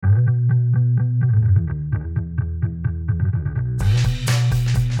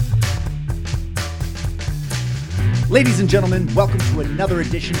Ladies and gentlemen, welcome to another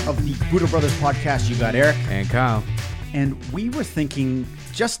edition of the Budo Brothers podcast. You got Eric. And Kyle. And we were thinking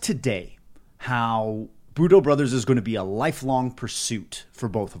just today how Budo Brothers is going to be a lifelong pursuit for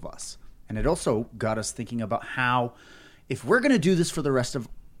both of us. And it also got us thinking about how if we're going to do this for the rest of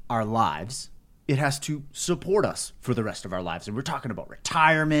our lives, it has to support us for the rest of our lives. And we're talking about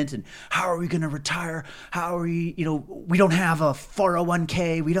retirement and how are we going to retire? How are we, we don't have a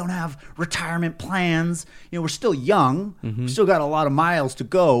 401k. We don't have retirement plans. We're still young. We still got a lot of miles to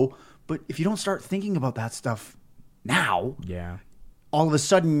go. But if you don't start thinking about that stuff now, all of a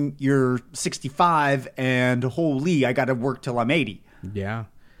sudden you're 65 and holy, I got to work till I'm 80. Yeah.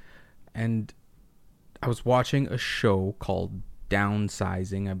 And I was watching a show called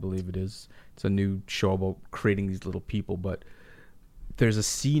Downsizing, I believe it is. It's a new show about creating these little people, but there's a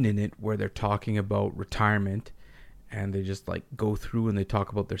scene in it where they're talking about retirement and they just like go through and they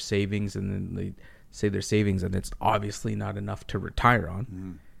talk about their savings and then they say their savings and it's obviously not enough to retire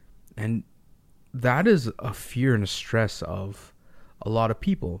on. And that is a fear and a stress of a lot of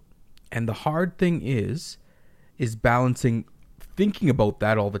people. And the hard thing is balancing thinking about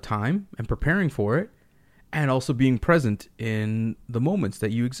that all the time and preparing for it and also being present in the moments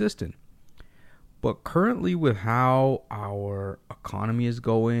that you exist in. But currently with how our economy is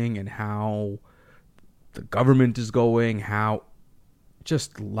going and how the government is going, how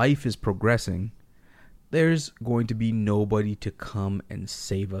just life is progressing, there's going to be nobody to come and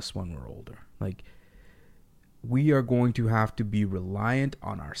save us when we're older. Like, we are going to have to be reliant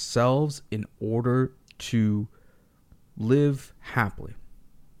on ourselves in order to live happily.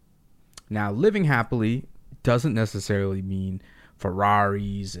 Now, living happily doesn't necessarily mean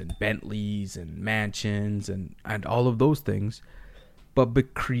Ferraris and Bentleys and mansions and all of those things,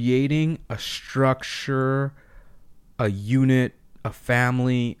 but creating a structure, a unit, a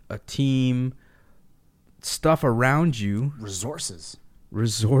family, a team, stuff around you. Resources,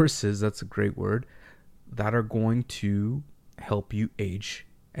 that's a great word, that are going to help you age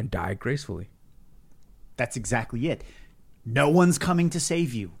and die gracefully. That's exactly it. No one's coming to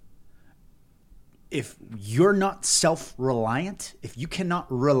save you. If you're not self-reliant, if you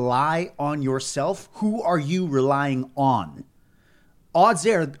cannot rely on yourself, who are you relying on? Odds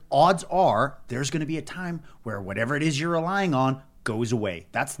are there's going to be a time where whatever it is you're relying on goes away.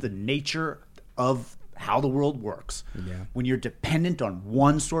 That's the nature of how the world works. Yeah. When you're dependent on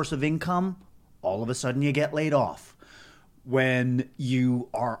one source of income, all of a sudden you get laid off. When you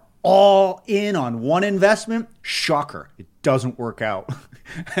are all in on one investment, shocker, it doesn't work out.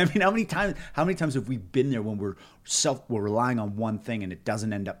 I mean, how many times have we been there when we're relying on one thing and it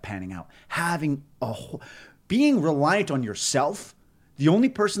doesn't end up panning out? Being reliant on yourself, the only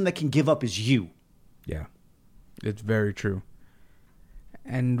person that can give up is you. Yeah, it's very true.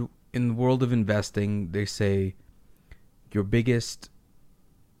 And in the world of investing, they say your biggest,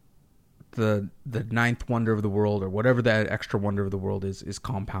 the ninth wonder of the world, or whatever that extra wonder of the world is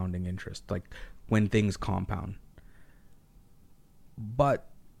compounding interest, like when things compound. But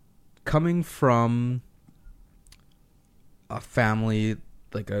coming from a family,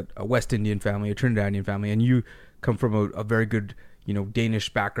 like a West Indian family, a Trinidadian family, and you come from a very good,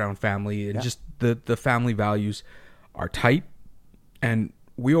 Danish background family, and just the family values are tight. And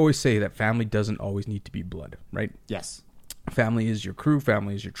we always say that family doesn't always need to be blood, right? Yes. Family is your crew,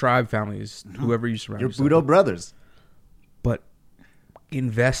 family is your tribe, family is whoever you surround yourself with. Your Budo brothers. But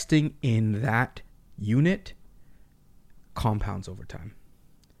investing in that unit compounds over time.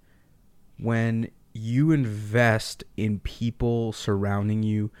 When you invest in people surrounding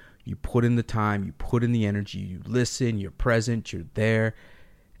you, you put in the time, you put in the energy, you listen, you're present, you're there,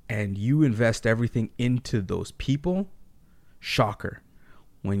 and you invest everything into those people, shocker.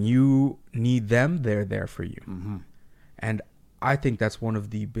 When you need them, they're there for you. Mm-hmm. And I think that's one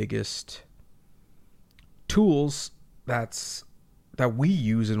of the biggest tools that we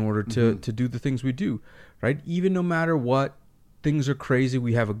use in order to do the things we do, right? Even no matter what, things are crazy,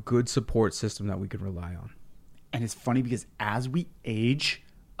 we have a good support system that we can rely on. And it's funny because as we age,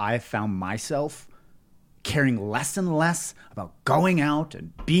 I have found myself caring less and less about going out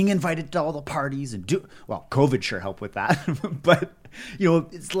and being invited to all the parties and COVID sure helped with that. But,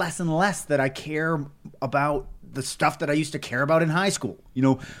 it's less and less that I care about the stuff that I used to care about in high school.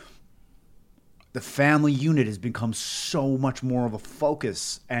 The family unit has become so much more of a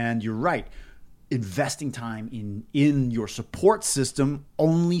focus. And you're right. Investing time in your support system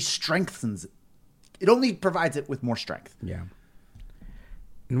only strengthens it. It only provides it with more strength. Yeah.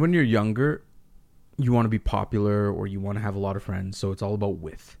 And when you're younger, you want to be popular or you want to have a lot of friends. So it's all about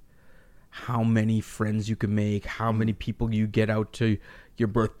with. how many friends you can make, how many people you get out to your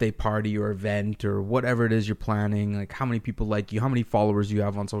birthday party or event or whatever it is you're planning, like how many people like you, how many followers you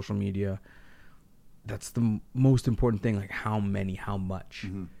have on social media. That's the most important thing, like how many, how much.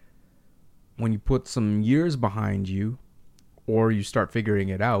 When you put some years behind you or you start figuring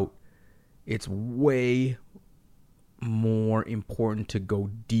it out, it's way more important to go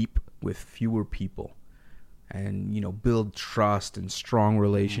deep with fewer people and, you know, build trust and strong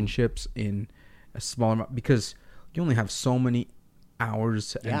relationships in a small amount, because you only have so many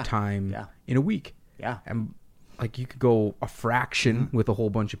hours and time in a week. And like you could go a fraction with a whole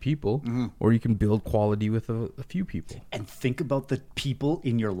bunch of people, or you can build quality with a few people. And think about the people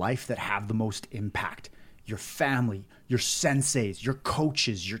in your life that have the most impact. Your family, your senseis, your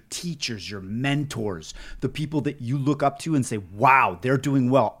coaches, your teachers, your mentors, the people that you look up to and say, wow, they're doing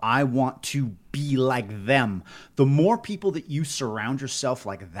well. I want to be like them. The more people that you surround yourself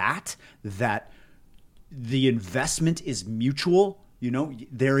like that the investment is mutual. You know,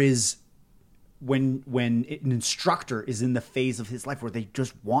 there is, when an instructor is in the phase of his life where they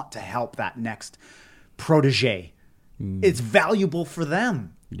just want to help that next protege, it's valuable for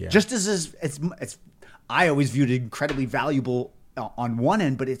them. Just as it's I always viewed it incredibly valuable on one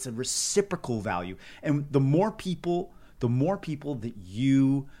end, but it's a reciprocal value. And the more people that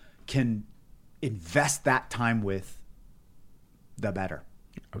you can invest that time with, the better.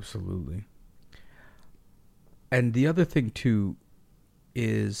 Absolutely. And the other thing too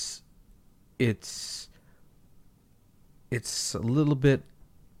is it's a little bit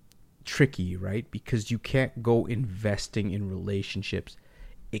tricky, right? Because you can't go investing in relationships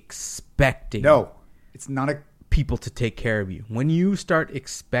expecting it's not people to take care of you. When you start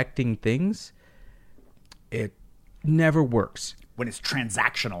expecting things, it never works. When it's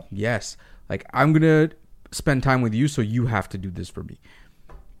transactional. Yes. Like, I'm going to spend time with you, so you have to do this for me.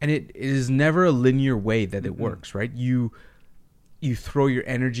 And it is never a linear way that it works, right? You throw your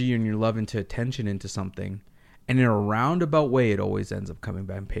energy and your love into attention into something, and in a roundabout way, it always ends up coming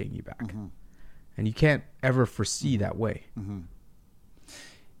back and paying you back. And you can't ever foresee that way.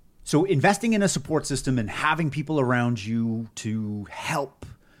 So investing in a support system and having people around you to help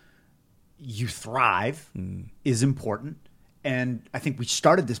you thrive is important. And I think we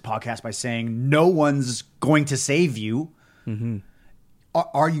started this podcast by saying no one's going to save you.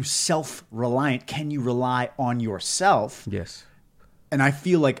 Are you self-reliant? Can you rely on yourself? Yes. And I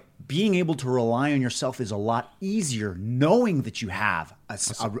feel like being able to rely on yourself is a lot easier knowing that you have a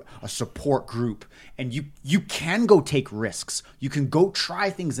support group, and you can go take risks. You can go try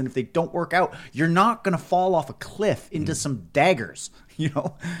things, and if they don't work out, you're not going to fall off a cliff into some daggers, you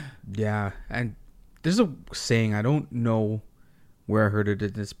know? Yeah, and there's a saying, I don't know where I heard it.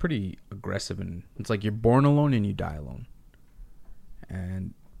 It's pretty aggressive, and it's like you're born alone and you die alone.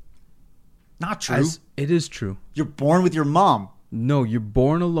 And not true. It is true. You're born with your mom. No, you're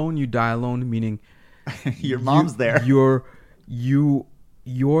born alone, you die alone, meaning your mom's there. Your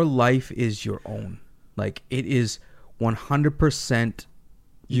life is your own. Like, it is 100%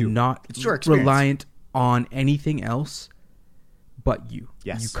 you. Not it's your experience. Reliant on anything else but you.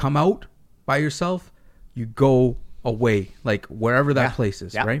 Yes. You come out by yourself, you go away, like wherever that place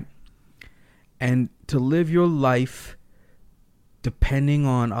is, right? And to live your life depending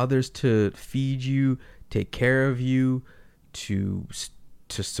on others to feed you, take care of you, to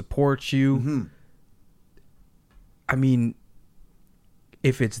support you. I mean,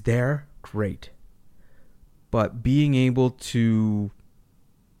 if it's there, great. But being able to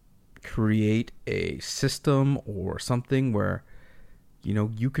create a system or something where, you know,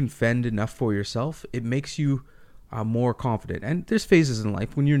 you can fend enough for yourself, it makes you more confident. And there's phases in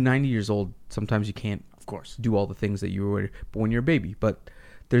life when you're 90 years old, sometimes you can't, of course, do all the things that you were when you're a baby. But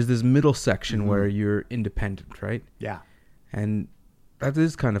there's this middle section where you're independent, right? Yeah. And that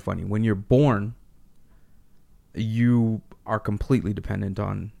is kind of funny. When you're born, you are completely dependent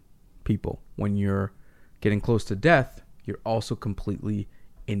on people. When you're getting close to death, you're also completely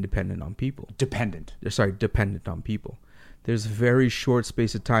independent on people. Dependent on people. There's a very short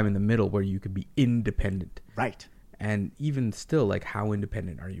space of time in the middle where you could be independent. Right. And even still, like, how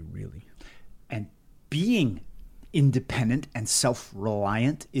independent are you really? And being independent and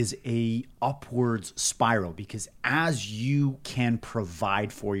self-reliant is a upwards spiral, because as you can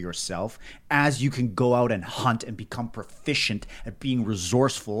provide for yourself, as you can go out and hunt and become proficient at being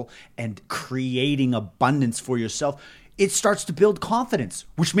resourceful and creating abundance for yourself, it starts to build confidence,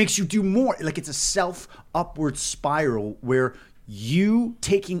 which makes you do more. Like, it's a self-upward spiral where you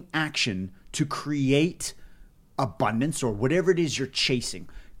taking action to create abundance or whatever it is you're chasing,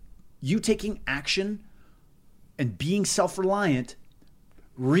 you taking action and being self-reliant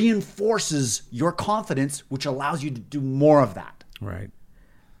reinforces your confidence, which allows you to do more of that. Right.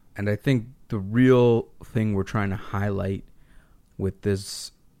 And I think the real thing we're trying to highlight with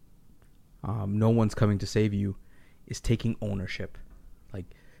this no one's coming to save you is taking ownership. Like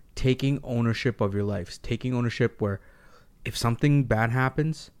taking ownership of your life. Taking ownership where if something bad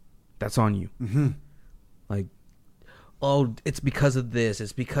happens, that's on you. Mm-hmm. Like, oh, it's because of this.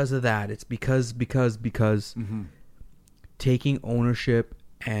 It's because of that. It's because. Mm-hmm. Taking ownership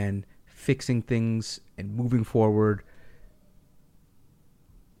and fixing things and moving forward.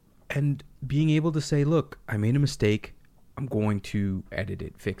 And being able to say, look, I made a mistake. I'm going to edit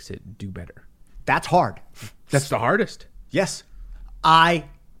it, fix it, do better. That's hard. That's the hardest. Yes. I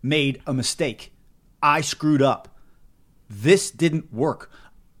made a mistake. I screwed up. This didn't work.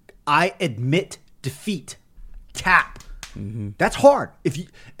 I admit defeat. Tap. Mm-hmm. That's hard.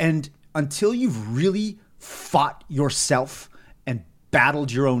 And until you've really fought yourself and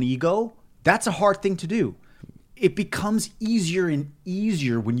battled your own ego, that's a hard thing to do. It becomes easier and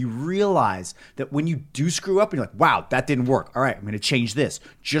easier when you realize that when you do screw up and you're like, wow, that didn't work. All right, I'm going to change this.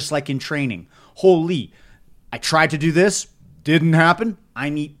 Just like in training. Holy, I tried to do this, didn't happen.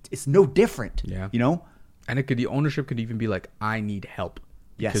 It's no different. Yeah. You know? And the ownership could even be like, I need help.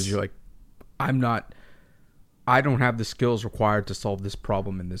 Yes. Because you're like, I don't have the skills required to solve this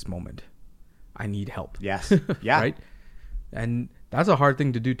problem in this moment. I need help. Yes. Yeah. Right? And that's a hard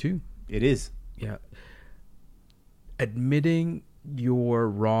thing to do too. It is. Yeah. Admitting you're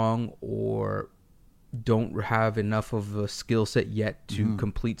wrong or don't have enough of a skill set yet to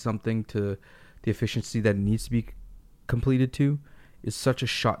complete something to the efficiency that it needs to be completed to is such a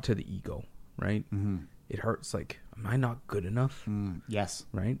shot to the ego, right? Mm-hmm. It hurts. Like, am I not good enough? Yes.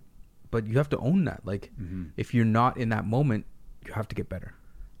 Right? But you have to own that. Like, if you're not in that moment, you have to get better.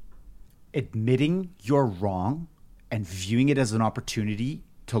 Admitting you're wrong and viewing it as an opportunity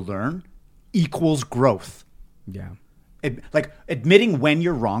to learn equals growth. Yeah. Like admitting when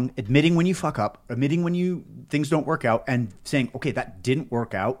you're wrong, admitting when you fuck up, admitting when things don't work out, and saying, okay, that didn't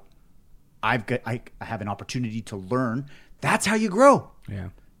work out. I have an opportunity to learn. That's how you grow. Yeah.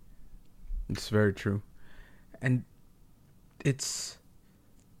 It's very true. And it's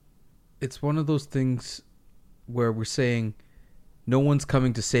one of those things where we're saying no one's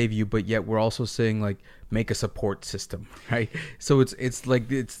coming to save you, but yet we're also saying like make a support system, right? So it's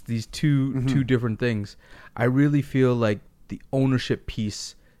like it's these two different things. I really feel like the ownership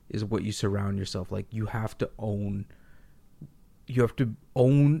piece is what you surround yourself. Like you have to own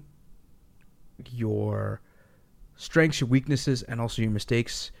your strengths, your weaknesses, and also your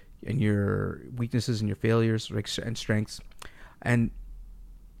mistakes and your weaknesses and your failures and strengths, and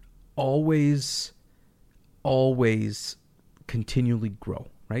always continually grow,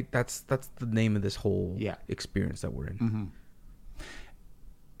 right? That's the name of this whole experience that we're in. Mm-hmm.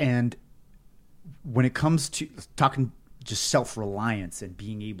 And when it comes to talking just self-reliance and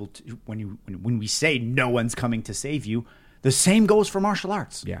being able to, when we say no one's coming to save you, the same goes for martial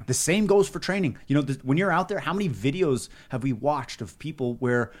arts. Yeah. The same goes for training. You know, when you're out there, how many videos have we watched of people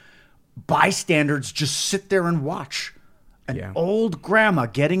where bystanders just sit there and watch an old grandma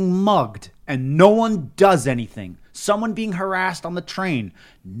getting mugged and no one does anything? Someone being harassed on the train.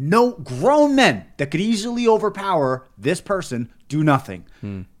 No grown men that could easily overpower this person do nothing.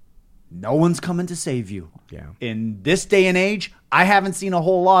 No one's coming to save you. Yeah. In this day and age, I haven't seen a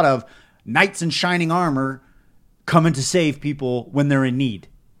whole lot of knights in shining armor coming to save people when they're in need.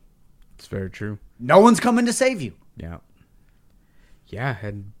 It's very true. No one's coming to save you. Yeah. Yeah,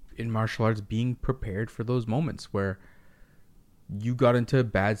 and in martial arts, being prepared for those moments where you got into a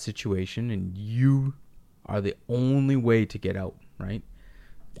bad situation and you are the only way to get out, right?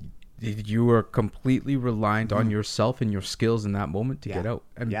 You are completely reliant on yourself and your skills in that moment to get out.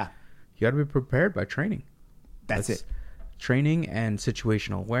 And you got to be prepared by training. That's it. Training and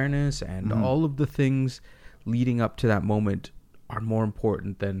situational awareness and all of the things leading up to that moment are more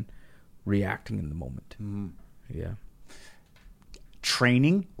important than reacting in the moment. Yeah.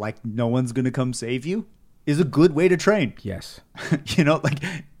 Training like no one's going to come save you is a good way to train. Yes. You know, like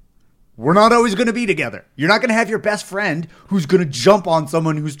we're not always going to be together. You're not going to have your best friend who's going to jump on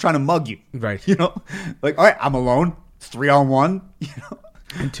someone who's trying to mug you. Right. You know, like, all right, I'm alone. It's 3-on-1. You know?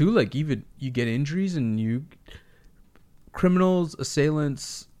 And two, like even you get injuries and criminals,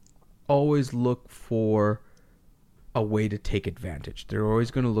 assailants always look for a way to take advantage. They're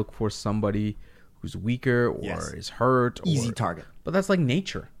always going to look for somebody who's weaker or is hurt. Easy target. But that's like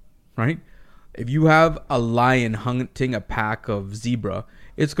nature, right? If you have a lion hunting a pack of zebra,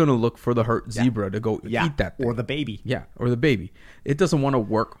 it's going to look for the hurt zebra to go eat that thing. Or the baby. Yeah, or the baby. It doesn't want to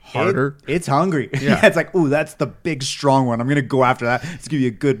work harder. It's hungry. Yeah. It's like, ooh, that's the big, strong one. I'm going to go after that. It's give you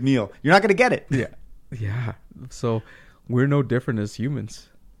a good meal. You're not going to get it. Yeah. Yeah. So we're no different as humans.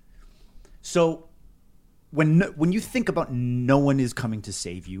 So when you think about no one is coming to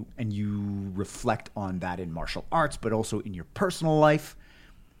save you, and you reflect on that in martial arts, but also in your personal life,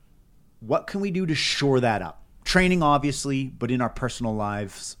 what can we do to shore that up? Training, obviously, but in our personal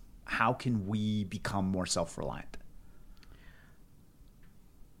lives, how can we become more self-reliant?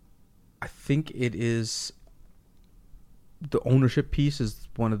 I think it is the ownership piece is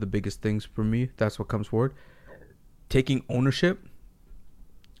one of the biggest things for me. That's what comes forward. Taking ownership,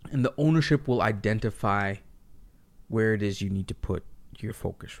 and the ownership will identify where it is you need to put your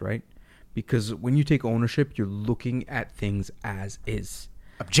focus, right? Because when you take ownership, you're looking at things as is.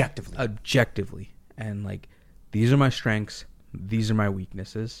 Objectively. And like, these are my strengths. These are my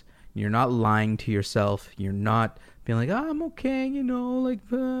weaknesses. You're not lying to yourself. You're not being like, oh, I'm okay, like,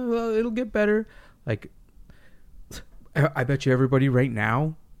 well, it'll get better. Like, I bet you everybody right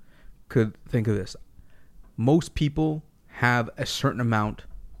now could think of this. Most people have a certain amount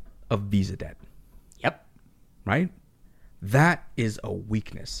of Visa debt. Yep. Right? That is a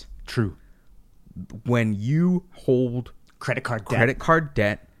weakness. True. When you hold Credit card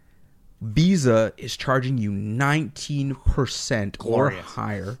debt, Visa is charging you 19% or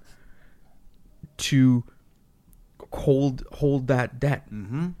higher to hold that debt.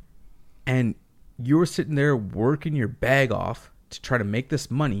 Mm-hmm. And you're sitting there working your bag off to try to make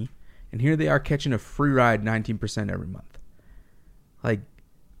this money, and here they are catching a free ride 19% every month. Like,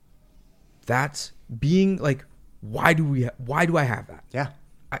 that's being like, why do I have that? Yeah.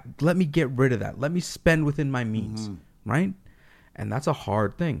 Let me get rid of that. Let me spend within my means. Mm-hmm. Right? And that's a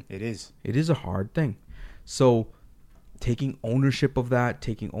hard thing. It is. It is a hard thing. So taking ownership of that,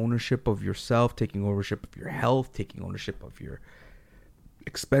 taking ownership of yourself, taking ownership of your health, taking ownership of your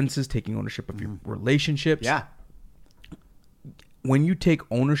expenses, taking ownership of your relationships. Yeah. When you take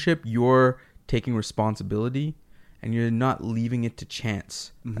ownership, you're taking responsibility, and you're not leaving it to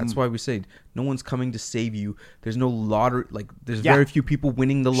chance. Mm-hmm. That's why we say no one's coming to save you. There's no lottery. Like, there's very few people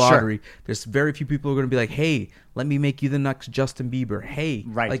winning the lottery. Sure. There's very few people who are going to be like, hey, let me make you the next Justin Bieber. Hey,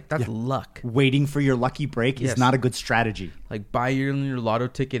 like, that's luck. Waiting for your lucky break is not a good strategy. Like, buy your lotto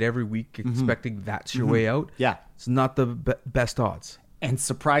ticket every week expecting that's your way out. Yeah. It's not the best odds. And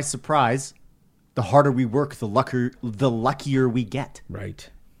surprise, surprise, the harder we work, the luckier we get. Right.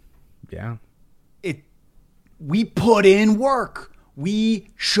 Yeah. We put in work. We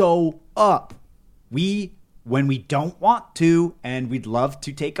show up. When we don't want to, and we'd love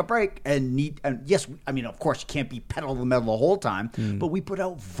to take a break and yes, I mean, of course, you can't be pedal to the metal the whole time, but we put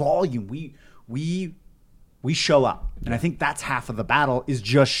out volume. We show up. And I think that's half of the battle, is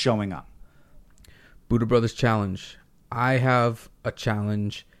just showing up. Buddha Brothers Challenge. I have a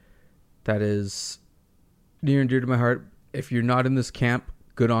challenge that is near and dear to my heart. If you're not in this camp,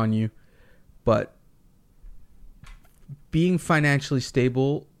 good on you. But being financially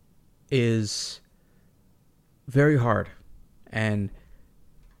stable is very hard. And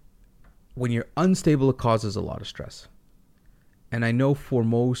when you're unstable, it causes a lot of stress. And I know for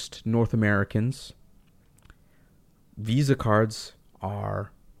most North Americans, Visa cards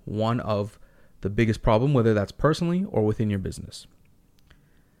are one of the biggest problem, whether that's personally or within your business.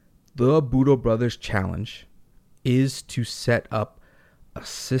 The Budo Brothers Challenge is to set up a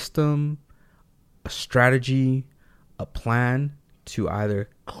system, a strategy, a plan to either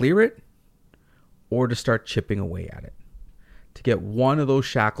clear it or to start chipping away at it, to get one of those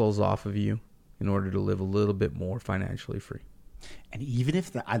shackles off of you in order to live a little bit more financially free. And even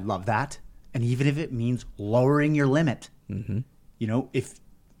if I love that, and even if it means lowering your limit, if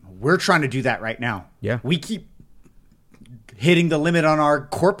we're trying to do that right now, we keep hitting the limit on our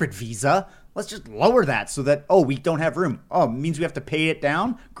corporate Visa. Let's just lower that so that, we don't have room. Oh, it means we have to pay it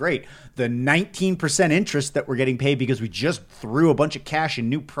down? Great. The 19% interest that we're getting paid because we just threw a bunch of cash in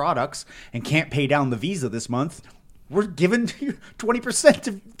new products and can't pay down the Visa this month, we're giving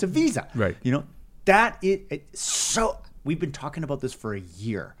 20% to Visa. Right. We've been talking about this for a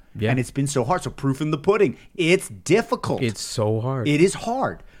year. Yeah. And it's been so hard. So proof in the pudding. It's difficult. It's so hard. It is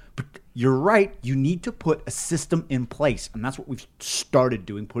hard. But you're right. You need to put a system in place. And that's what we've started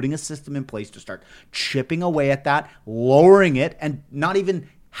doing, putting a system in place to start chipping away at that, lowering it, and not even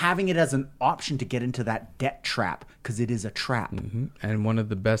having it as an option to get into that debt trap, because it is a trap. Mm-hmm. And one of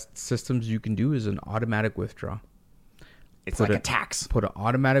the best systems you can do is an automatic withdrawal. It's like a tax. Put an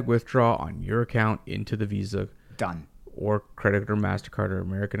automatic withdrawal on your account into the Visa. Done. or credit or MasterCard or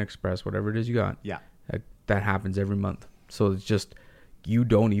American Express, whatever it is you got. Yeah. That happens every month. So it's just, you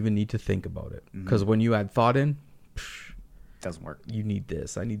don't even need to think about it. Because when you add thought in, Doesn't work. you need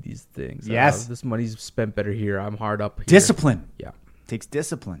this. I need these things. Yes. This money's spent better here. I'm hard up here. Discipline. Yeah. Takes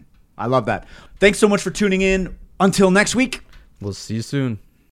discipline. I love that. Thanks so much for tuning in. Until next week. We'll see you soon.